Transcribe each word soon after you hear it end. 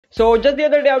So just the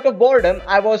other day, out of boredom,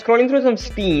 I was scrolling through some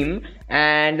Steam,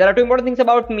 and there are two important things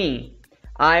about me.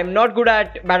 I'm not good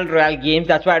at battle royale games,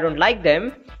 that's why I don't like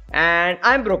them, and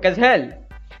I'm broke as hell.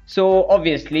 So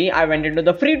obviously, I went into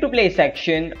the free-to-play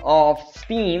section of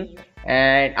Steam,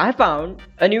 and I found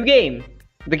a new game.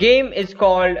 The game is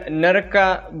called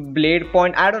Naraka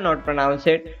Bladepoint. I don't know how to pronounce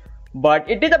it, but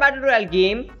it is a battle royale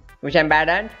game, which I'm bad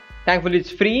at. Thankfully,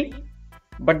 it's free.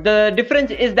 But the difference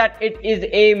is that it is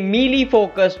a melee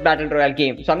focused battle royale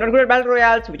game. So I'm not good at battle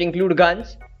royales, which include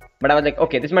guns. But I was like,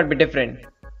 okay, this might be different.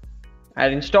 I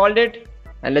installed it,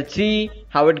 and let's see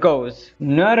how it goes.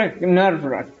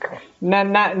 Naraka.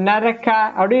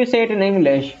 How do you say it in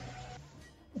English?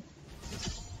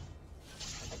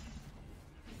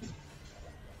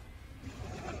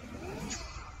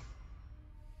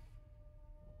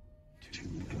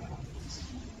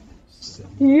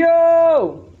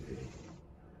 Yo!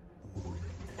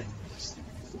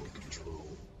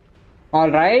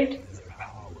 Alright.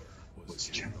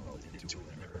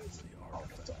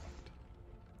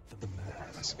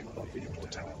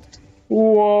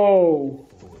 Whoa.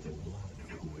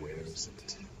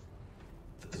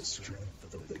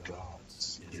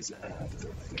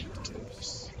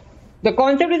 The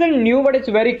concept isn't new, but it's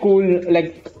very cool.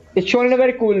 Like, it's shown in a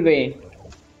very cool way.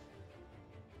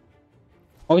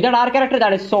 Oh, is that our character?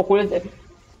 That is so cool. Are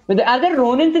there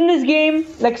Ronins in this game?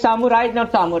 Like samurai?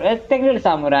 Not samurai. It's technically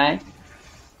samurai.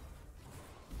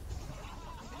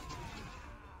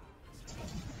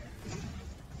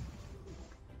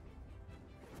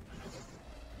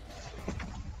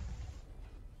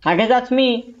 I guess that's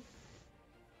me.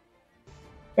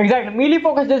 Exactly. Melee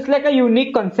focus is like a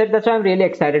unique concept. That's why I'm really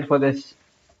excited for this.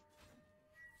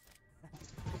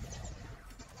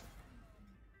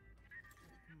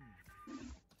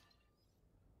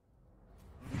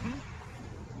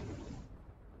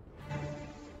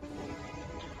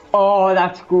 Oh,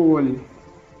 that's cool.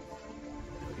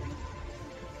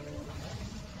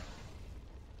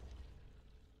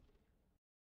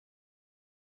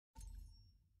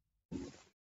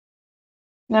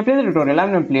 I played the tutorial. I've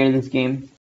never played this game.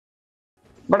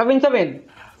 But a win's a win.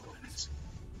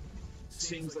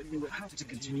 Seems like we will have to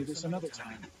continue this another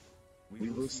time. We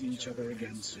will see each other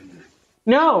again soon.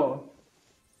 No!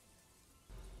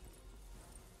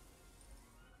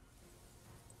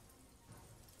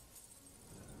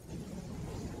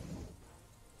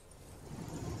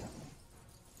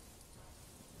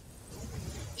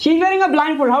 She's wearing a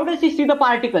blindfold. How does she see the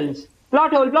particles?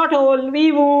 Plot hole,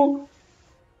 wee woo.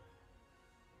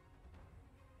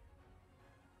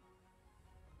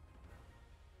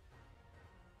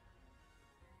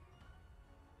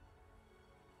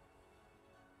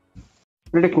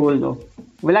 Pretty cool though.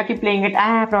 Will I keep playing it?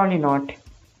 Ah, probably not.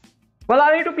 Well,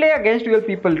 I need to play against real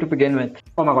people to begin with.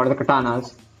 Oh my god, the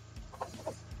katanas.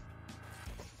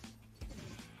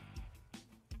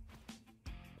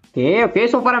 Okay,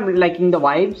 so far I'm liking the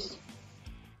vibes.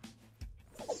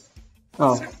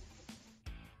 Oh.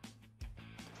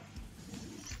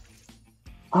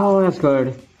 Oh, that's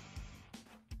good.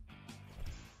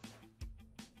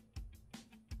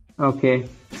 Okay.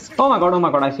 Oh my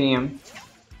god, I see him.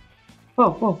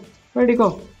 Oh, where'd he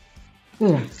go?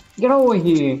 Ugh, get over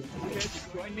here.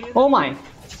 Oh my.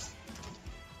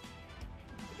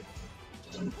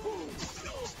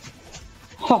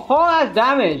 Oh, that's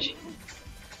damage.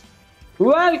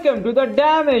 Welcome to the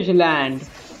damage land.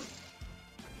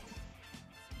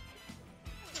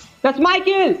 That's my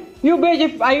kill. You bitch,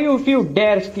 if you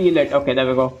dare steal it. Okay, there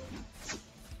we go.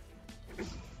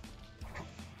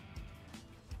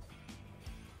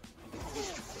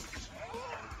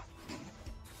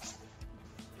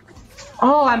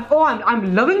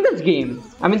 I'm loving this game.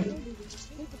 I mean,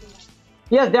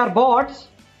 yes, they are bots,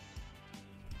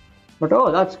 but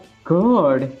oh, that's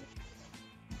good.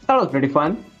 That was pretty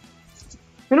fun.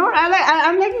 You know what?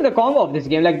 I'm liking the combo of this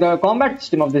game, like the combat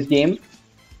system of this game.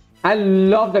 I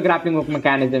love the grappling hook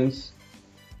mechanisms.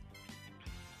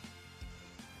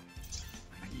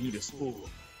 I need a spool.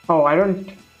 Oh, I don't.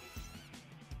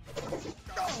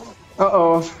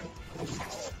 Uh-oh.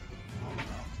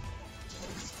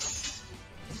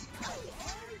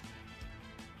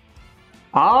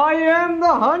 I am the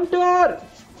hunter!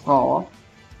 Oh.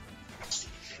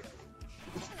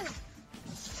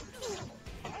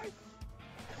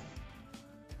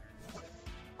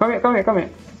 Come here.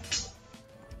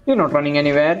 You're not running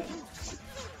anywhere.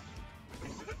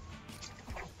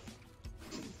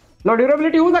 Low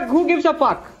durability, who gives a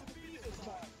fuck?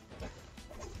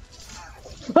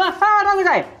 Another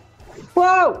guy!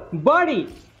 Whoa,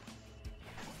 buddy!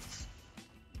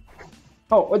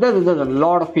 Oh, there's a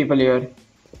lot of people here.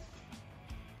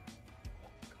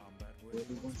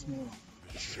 once more.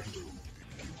 The shadow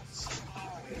begins. I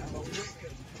have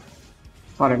awakened.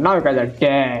 Alright, now you guys are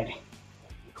dead.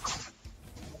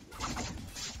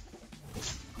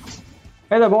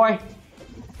 Hey there, boy.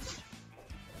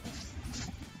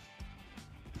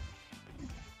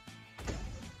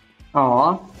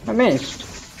 Aw, I missed.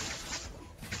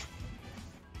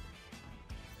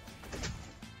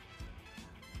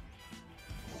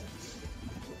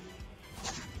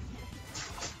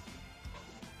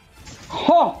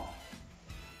 Ho!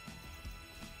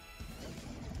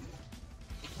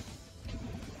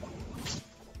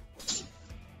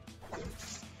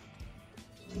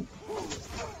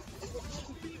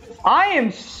 I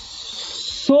am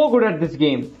so good at this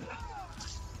game.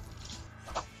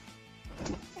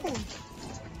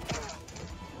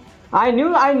 I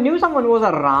knew someone was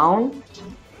around.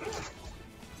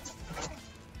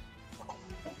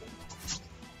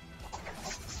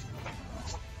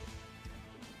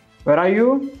 Where are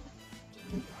you?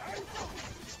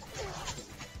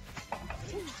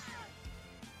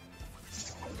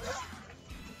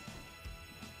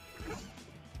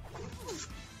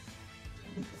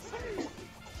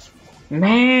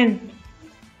 Man.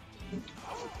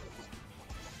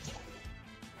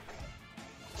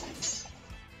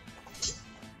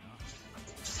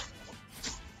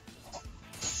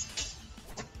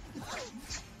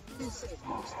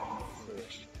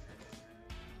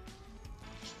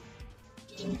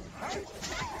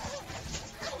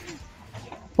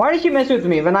 Why did she mess with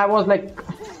me when I was like,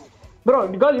 bro,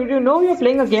 girl, you know you're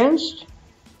playing against?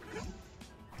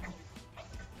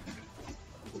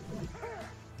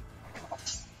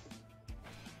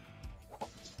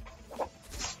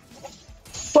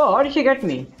 Oh, how did she get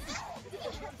me?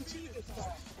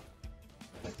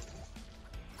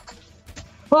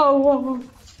 Whoa, whoa, whoa.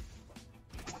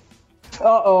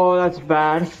 Uh-oh, that's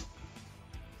bad.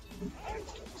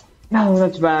 No,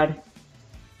 that's bad.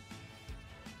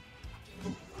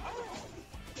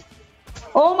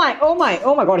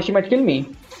 Oh my god, she might kill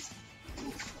me.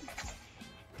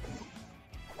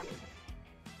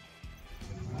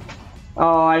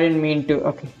 Oh, I didn't mean to.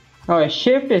 Okay. Oh,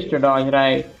 shift is to dodge,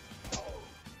 right?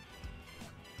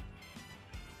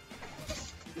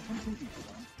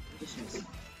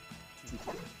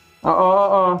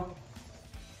 Uh-oh.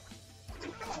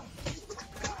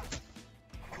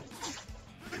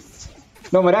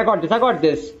 Don't worry, I got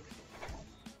this.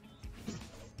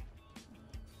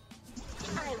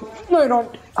 No, you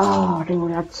don't. Oh,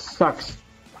 dude, that sucks.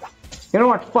 You know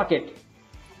what? Fuck it.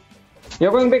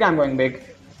 You're going big, I'm going big.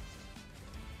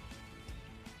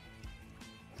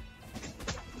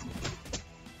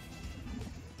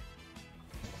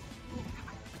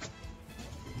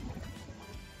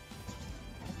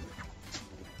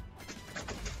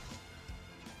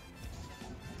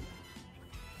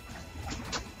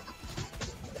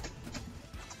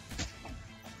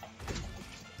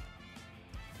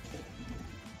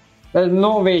 There's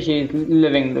no way she's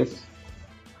living this.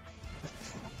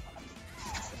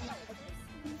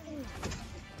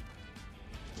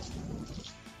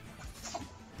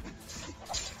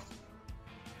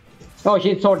 Oh,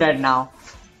 she's so dead now.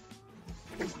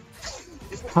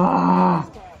 Ah,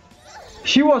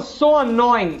 she was so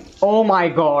annoying. Oh my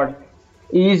god.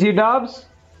 Easy dubs.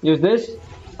 Use this.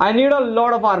 I need a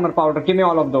lot of armor powder. Give me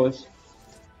all of those.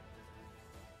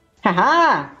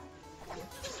 Haha.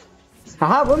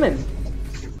 Haha, woman.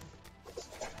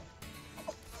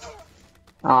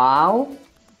 Ow.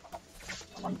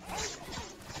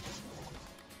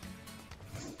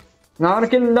 Now I'm gonna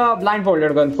kill the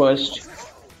blindfolded girl first.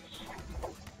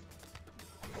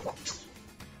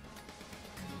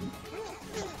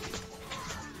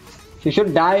 She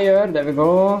should die here. There we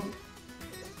go.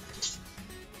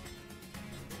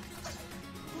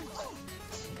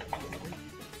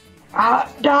 Ah,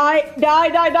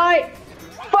 die.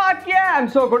 Fuck yeah, I'm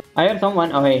so good. I heard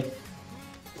someone. Oh, hey.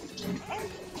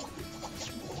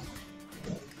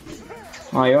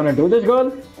 Oh, you wanna do this,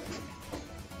 girl?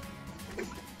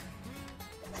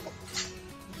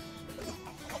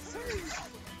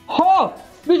 Oh,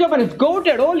 this weapon is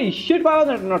goated. Holy shit, why was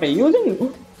I not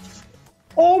using?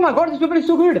 Oh my god, this weapon is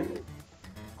so good.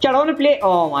 Chat, I wanna play.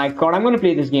 Oh my god, I'm gonna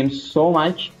play this game so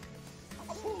much.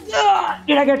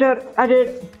 Did I get her? I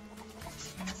did.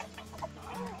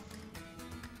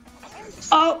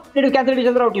 Oh, did we cancel each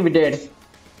other out? We did.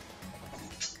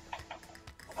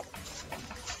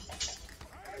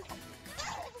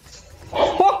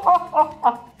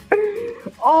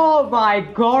 Oh my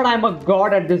god, I'm a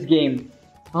god at this game.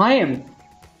 I am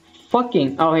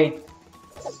fucking. Oh, hey.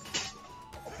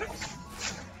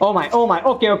 Oh my.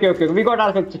 Okay. We got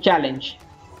ourselves a challenge.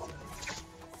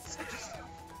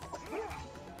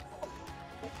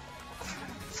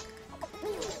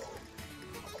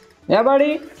 Yeah,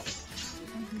 buddy.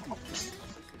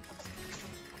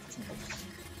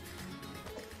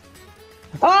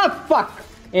 Oh, fuck.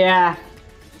 Yeah.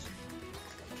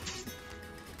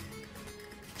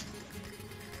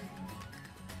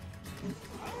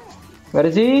 Where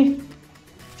is he?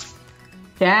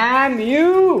 Damn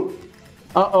you!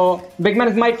 Uh-oh. Big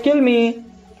man might kill me.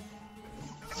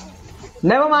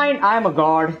 Never mind, I'm a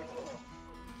god.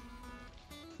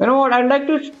 You know what? I'd like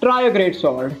to try a great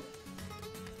sword.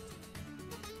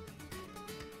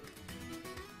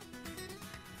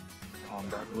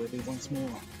 Combat worthy once more.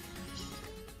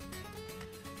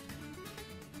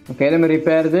 Okay, let me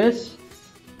repair this.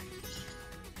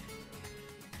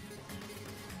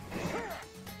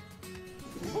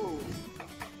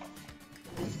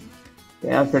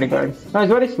 Yeah, that's pretty good. No,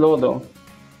 it's very slow though.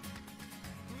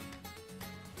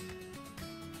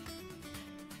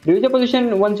 Reach a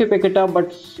position once you pick it up,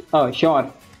 but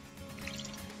sure.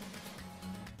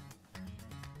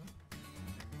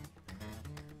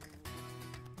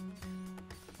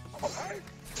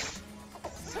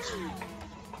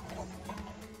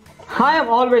 I am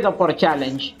always up for a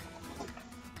challenge.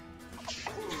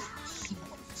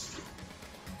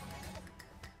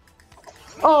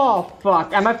 Oh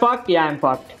fuck, am I fucked? Yeah, I'm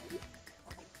fucked.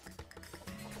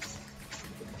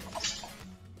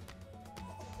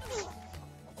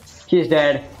 He's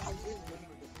dead.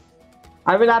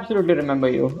 I will absolutely remember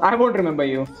you. I won't remember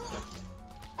you.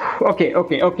 Okay,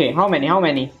 okay, okay. How many? How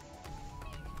many?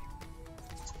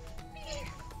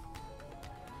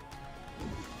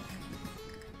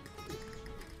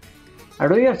 I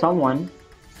do hear someone.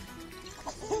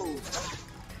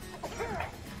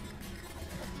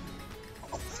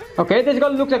 Okay, this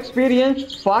girl looks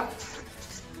experienced. Fuck.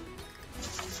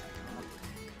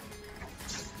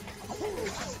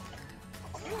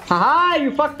 Haha,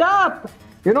 you fucked up!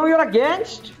 You know you're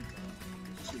against?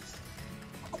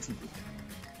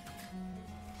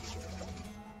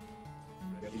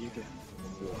 Ready again.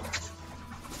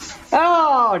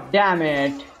 Oh, damn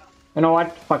it. You know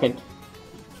what? Fuck it.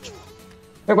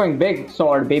 We're going big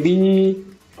sword, baby.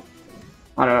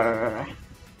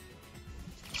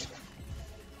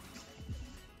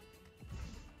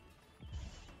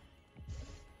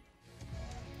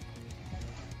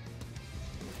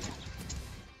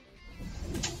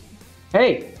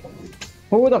 Hey,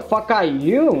 who the fuck are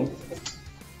you?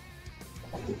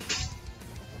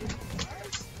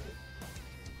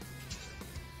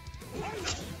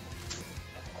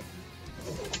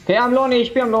 Okay, I'm low on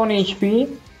HP, I'm low on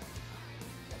HP.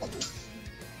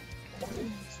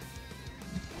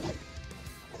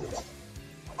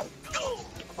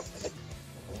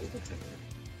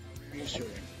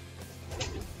 Reassuring.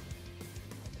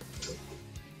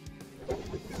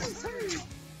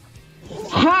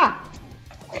 Ha!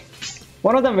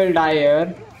 One of them will die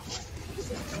here.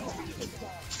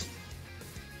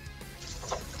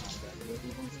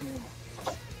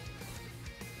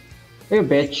 You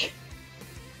bitch.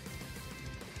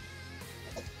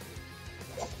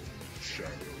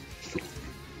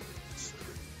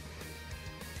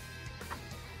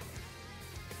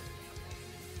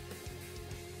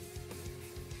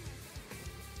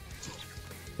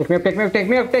 Take me up, take me up, take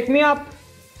me up, take me up!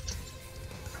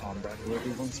 Combat worthy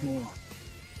once more.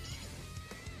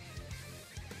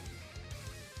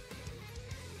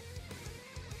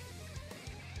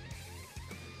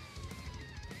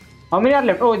 How many are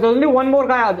left? Oh, there's only one more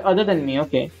guy other than me,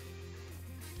 okay.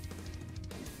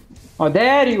 Oh,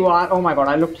 there you are. Oh my god,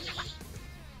 I looked...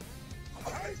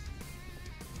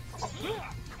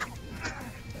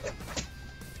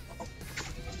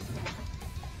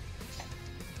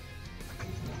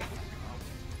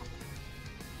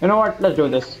 You know what? Let's do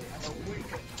this.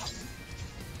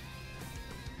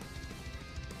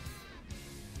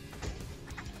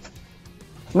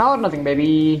 Now or nothing,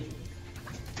 baby.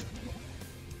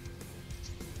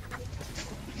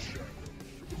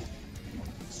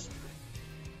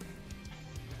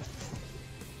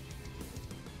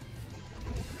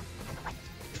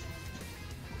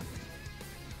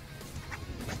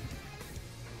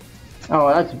 Oh,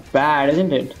 that's bad,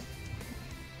 isn't it?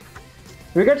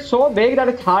 We get so big that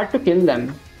it's hard to kill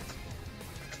them.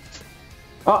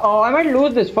 Uh-oh, I might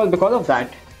lose this fight because of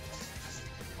that.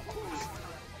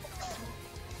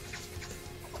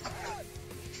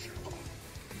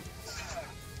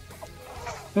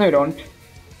 No, you don't.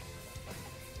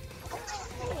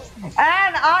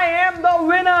 And I am the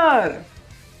winner!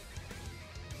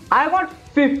 I got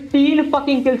 15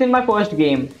 fucking kills in my first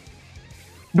game.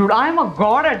 Dude, I am a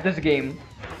god at this game.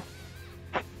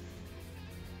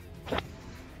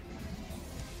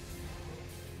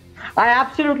 I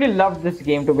absolutely loved this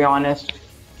game, to be honest.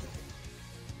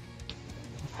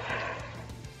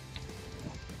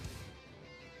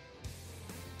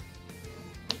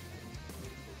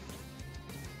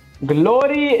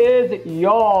 Glory is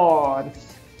yours.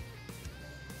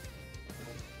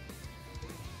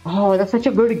 Oh, that's such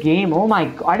a good game. Oh my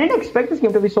god. I didn't expect this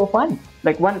game to be so fun.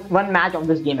 Like one match of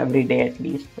this game every day at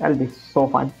least. That'll be so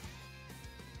fun.